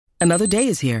Another day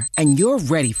is here, and you're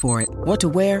ready for it. What to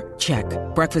wear? Check.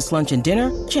 Breakfast, lunch, and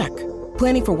dinner? Check.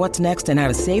 Planning for what's next and how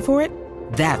to save for it?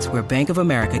 That's where Bank of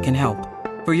America can help.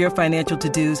 For your financial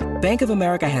to-dos, Bank of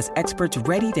America has experts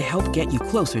ready to help get you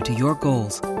closer to your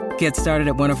goals. Get started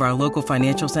at one of our local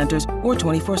financial centers or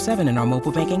 24/7 in our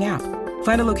mobile banking app.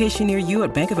 Find a location near you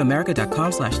at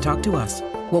bankofamerica.com/talktous.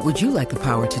 What would you like the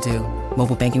power to do?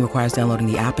 Mobile banking requires downloading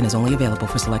the app and is only available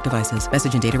for select devices.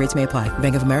 Message and data rates may apply.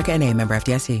 Bank of America N.A., member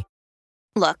FDIC.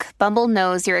 Look, Bumble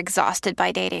knows you're exhausted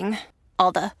by dating.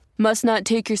 All the, must not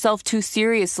take yourself too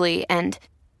seriously, and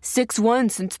 6'1"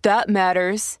 since that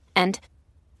matters, and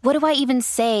what do I even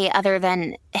say other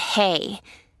than, hey?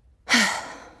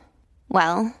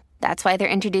 Well, that's why they're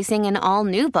introducing an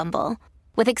all-new Bumble,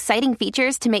 with exciting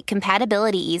features to make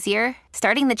compatibility easier,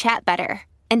 starting the chat better,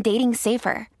 and dating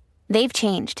safer. They've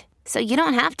changed, so you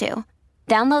don't have to.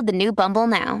 Download the new Bumble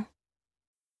now.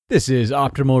 This is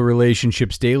Optimal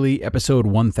Relationships Daily, episode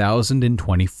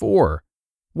 1024.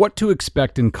 What to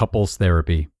Expect in Couples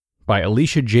Therapy by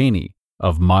Alysha Jeney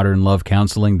of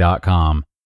modernlovecounseling.com.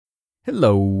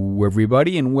 Hello,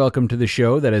 everybody, and welcome to the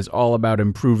show that is all about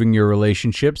improving your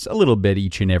relationships a little bit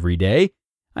each and every day.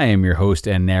 I am your host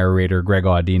and narrator, Greg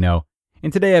Audino,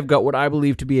 and today I've got what I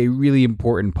believe to be a really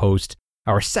important post,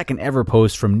 our second ever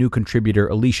post from new contributor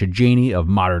Alysha Jeney of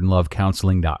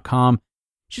modernlovecounseling.com.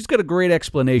 She's got a great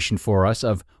explanation for us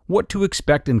of what to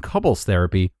expect in couples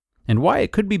therapy and why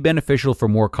it could be beneficial for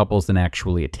more couples than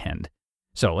actually attend.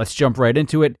 So let's jump right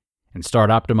into it and start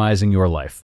optimizing your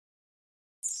life.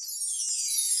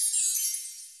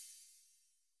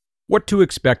 What to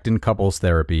Expect in Couples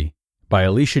Therapy by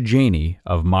Alysha Jeney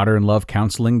of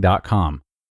modernlovecounseling.com.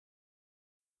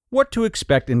 What to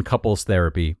expect in couples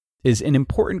therapy is an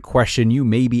important question you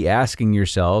may be asking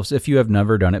yourselves if you have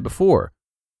never done it before.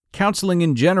 Counseling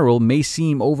in general may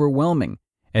seem overwhelming,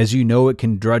 as you know it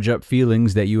can drudge up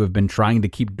feelings that you have been trying to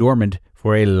keep dormant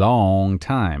for a long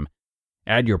time.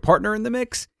 Add your partner in the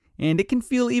mix, and it can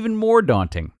feel even more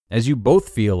daunting, as you both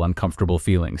feel uncomfortable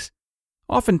feelings.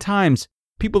 Oftentimes,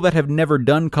 people that have never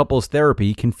done couples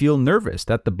therapy can feel nervous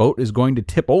that the boat is going to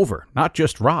tip over, not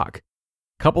just rock.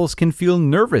 Couples can feel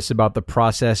nervous about the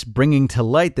process bringing to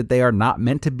light that they are not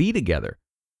meant to be together.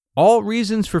 All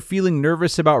reasons for feeling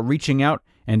nervous about reaching out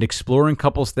and exploring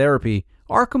couples therapy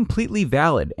are completely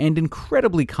valid and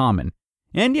incredibly common.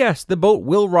 And yes, the boat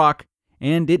will rock,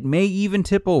 and it may even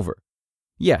tip over.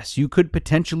 Yes, you could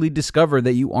potentially discover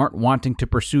that you aren't wanting to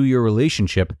pursue your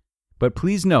relationship, but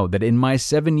please know that in my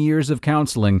 7 years of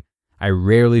counseling, I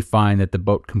rarely find that the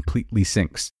boat completely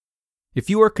sinks. If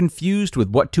you are confused with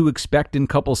what to expect in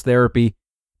couples therapy,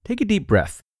 take a deep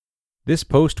breath. This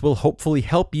post will hopefully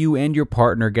help you and your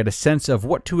partner get a sense of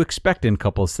what to expect in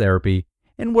couples therapy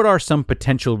and what are some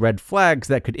potential red flags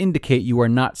that could indicate you are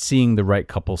not seeing the right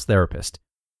couples therapist.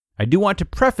 I do want to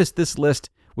preface this list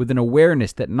with an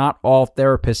awareness that not all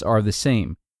therapists are the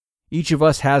same. Each of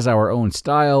us has our own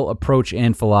style, approach,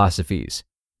 and philosophies.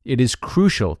 It is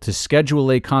crucial to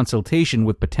schedule a consultation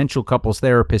with potential couples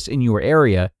therapists in your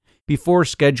area before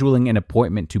scheduling an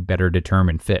appointment to better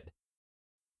determine fit.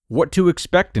 What to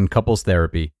expect in couples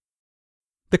therapy.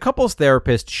 The couples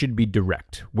therapist should be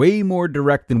direct, way more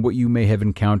direct than what you may have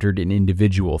encountered in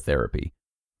individual therapy.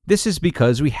 This is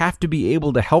because we have to be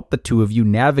able to help the two of you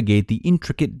navigate the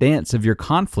intricate dance of your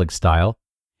conflict style,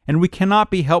 and we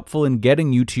cannot be helpful in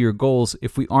getting you to your goals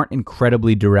if we aren't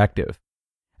incredibly directive.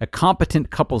 A competent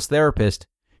couples therapist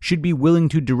should be willing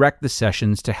to direct the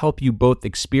sessions to help you both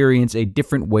experience a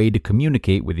different way to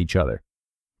communicate with each other.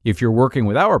 If you're working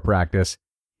with our practice,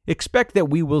 expect that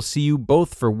we will see you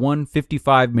both for one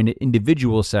 55-minute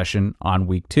individual session on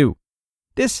week 2.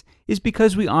 This is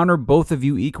because we honor both of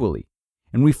you equally,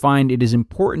 and we find it is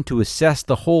important to assess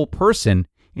the whole person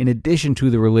in addition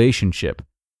to the relationship.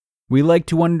 We like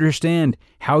to understand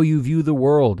how you view the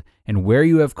world and where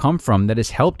you have come from that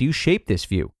has helped you shape this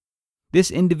view.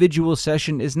 This individual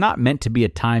session is not meant to be a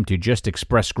time to just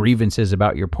express grievances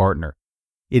about your partner.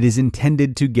 It is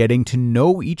intended to getting to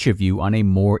know each of you on a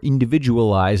more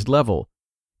individualized level.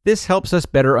 This helps us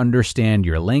better understand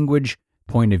your language,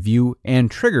 point of view,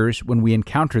 and triggers when we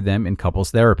encounter them in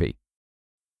couples therapy.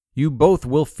 You both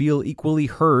will feel equally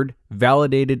heard,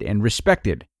 validated, and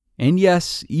respected. And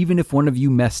yes, even if one of you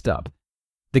messed up,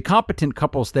 the competent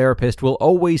couples therapist will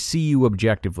always see you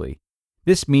objectively.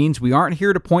 This means we aren't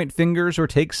here to point fingers or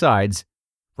take sides.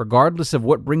 Regardless of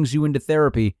what brings you into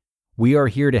therapy, we are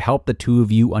here to help the two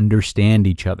of you understand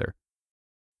each other.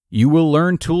 You will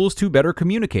learn tools to better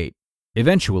communicate,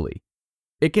 eventually.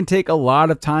 It can take a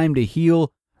lot of time to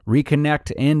heal,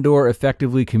 reconnect, and/or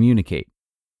effectively communicate.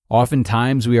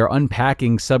 Oftentimes, we are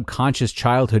unpacking subconscious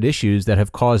childhood issues that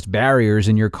have caused barriers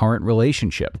in your current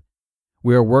relationship.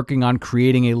 We are working on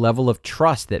creating a level of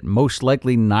trust that most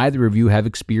likely neither of you have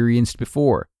experienced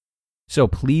before. So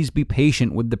please be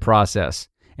patient with the process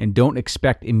and don't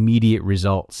expect immediate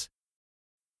results.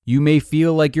 You may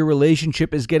feel like your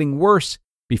relationship is getting worse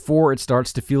before it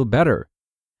starts to feel better.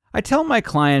 I tell my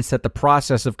clients that the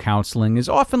process of counseling is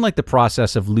often like the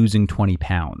process of losing 20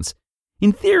 pounds.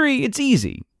 In theory, it's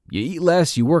easy. You eat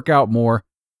less, you work out more.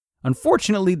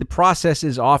 Unfortunately, the process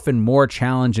is often more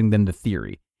challenging than the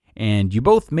theory, and you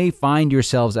both may find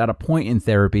yourselves at a point in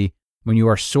therapy when you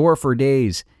are sore for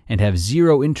days and have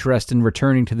zero interest in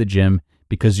returning to the gym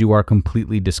because you are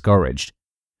completely discouraged.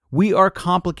 We are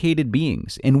complicated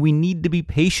beings, and we need to be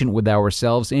patient with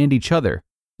ourselves and each other,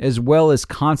 as well as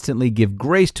constantly give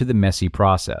grace to the messy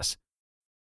process.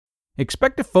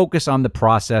 Expect to focus on the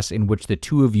process in which the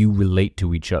two of you relate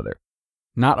to each other,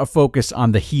 not a focus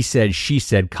on the he said, she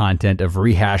said content of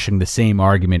rehashing the same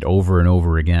argument over and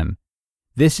over again.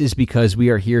 This is because we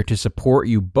are here to support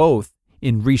you both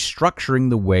in restructuring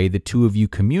the way the two of you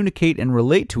communicate and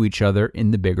relate to each other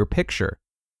in the bigger picture.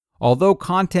 Although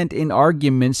content in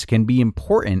arguments can be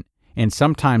important and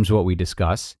sometimes what we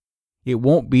discuss, it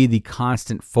won't be the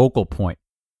constant focal point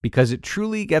because it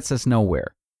truly gets us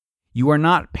nowhere. You are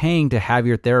not paying to have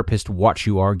your therapist watch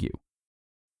you argue.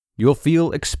 You'll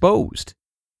feel exposed.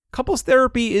 Couples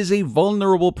therapy is a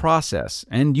vulnerable process,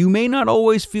 and you may not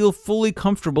always feel fully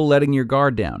comfortable letting your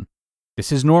guard down.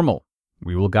 This is normal.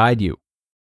 We will guide you.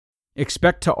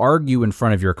 Expect to argue in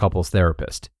front of your couples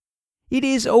therapist. It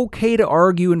is okay to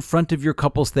argue in front of your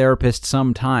couples therapist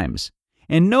sometimes,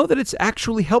 and know that it's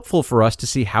actually helpful for us to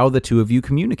see how the two of you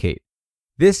communicate.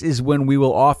 This is when we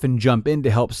will often jump in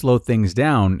to help slow things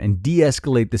down and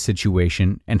de-escalate the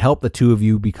situation and help the two of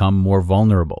you become more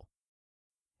vulnerable.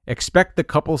 Expect the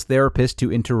couples therapist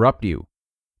to interrupt you.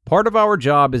 Part of our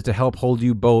job is to help hold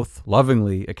you both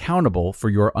lovingly accountable for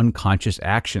your unconscious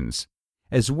actions,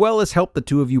 as well as help the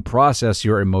two of you process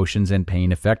your emotions and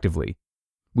pain effectively.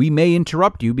 We may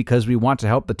interrupt you because we want to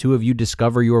help the two of you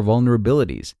discover your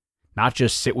vulnerabilities, not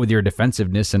just sit with your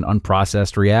defensiveness and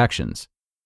unprocessed reactions.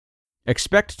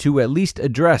 Expect to at least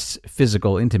address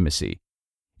physical intimacy.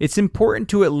 It's important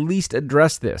to at least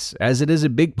address this, as it is a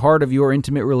big part of your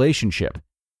intimate relationship.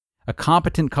 A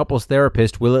competent couples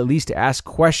therapist will at least ask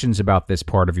questions about this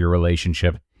part of your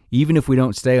relationship, even if we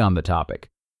don't stay on the topic.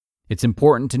 It's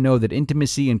important to know that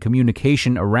intimacy and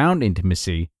communication around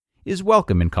intimacy is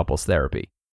welcome in couples therapy.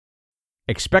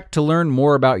 Expect to learn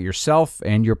more about yourself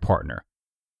and your partner.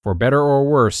 For better or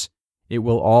worse, it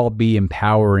will all be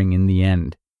empowering in the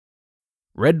end.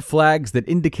 Red flags that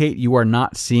indicate you are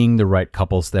not seeing the right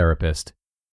couples therapist.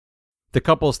 The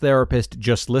couples therapist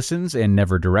just listens and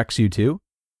never directs you to.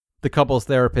 The couples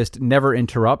therapist never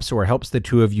interrupts or helps the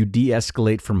two of you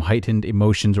de-escalate from heightened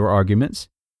emotions or arguments.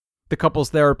 The couples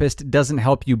therapist doesn't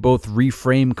help you both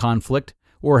reframe conflict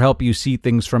or help you see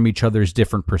things from each other's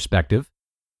different perspective.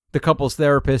 The couples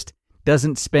therapist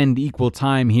doesn't spend equal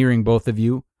time hearing both of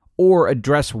you or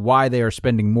address why they are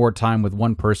spending more time with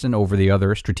one person over the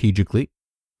other strategically.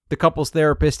 The couples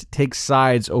therapist takes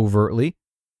sides overtly.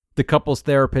 The couples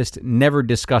therapist never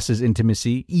discusses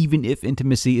intimacy, even if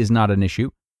intimacy is not an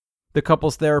issue. The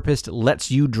couples therapist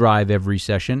lets you drive every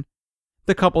session.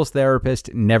 The couples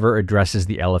therapist never addresses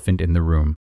the elephant in the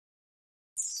room.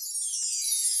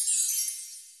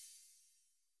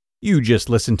 You just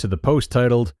listened to the post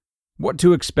titled, What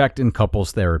to Expect in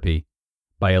Couples Therapy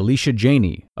by Alysha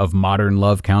Jeney of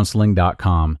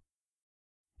modernlovecounseling.com.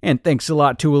 And thanks a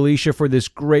lot to Alysha for this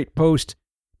great post.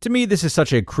 To me, this is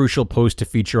such a crucial post to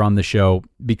feature on the show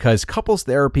because couples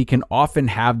therapy can often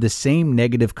have the same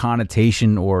negative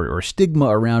connotation or stigma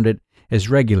around it as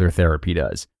regular therapy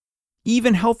does.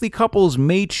 Even healthy couples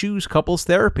may choose couples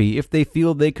therapy if they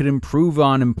feel they could improve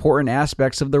on important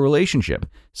aspects of the relationship,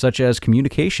 such as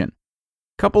communication.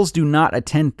 Couples do not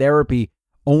attend therapy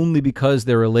only because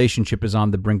their relationship is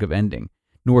on the brink of ending,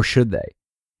 nor should they.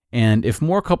 And if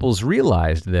more couples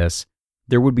realized this,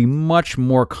 there would be much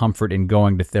more comfort in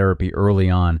going to therapy early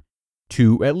on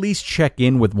to at least check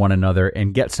in with one another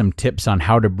and get some tips on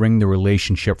how to bring the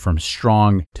relationship from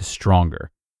strong to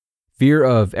stronger. Fear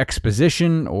of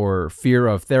exposition or fear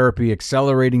of therapy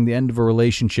accelerating the end of a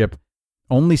relationship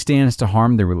only stands to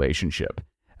harm the relationship,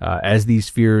 as these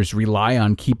fears rely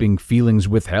on keeping feelings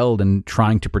withheld and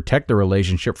trying to protect the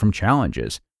relationship from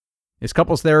challenges. Is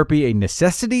couples therapy a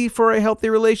necessity for a healthy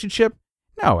relationship?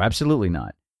 No, absolutely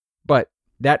not. But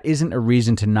that isn't a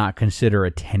reason to not consider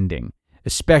attending,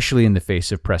 especially in the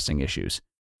face of pressing issues.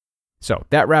 So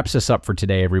that wraps us up for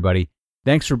today, everybody.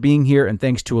 Thanks for being here, and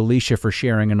thanks to Alysha for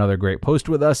sharing another great post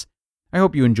with us. I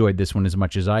hope you enjoyed this one as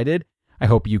much as I did. I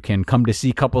hope you can come to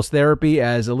see couples therapy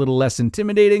as a little less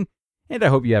intimidating, and I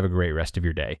hope you have a great rest of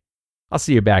your day. I'll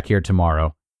see you back here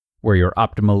tomorrow, where your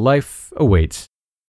optimal life awaits.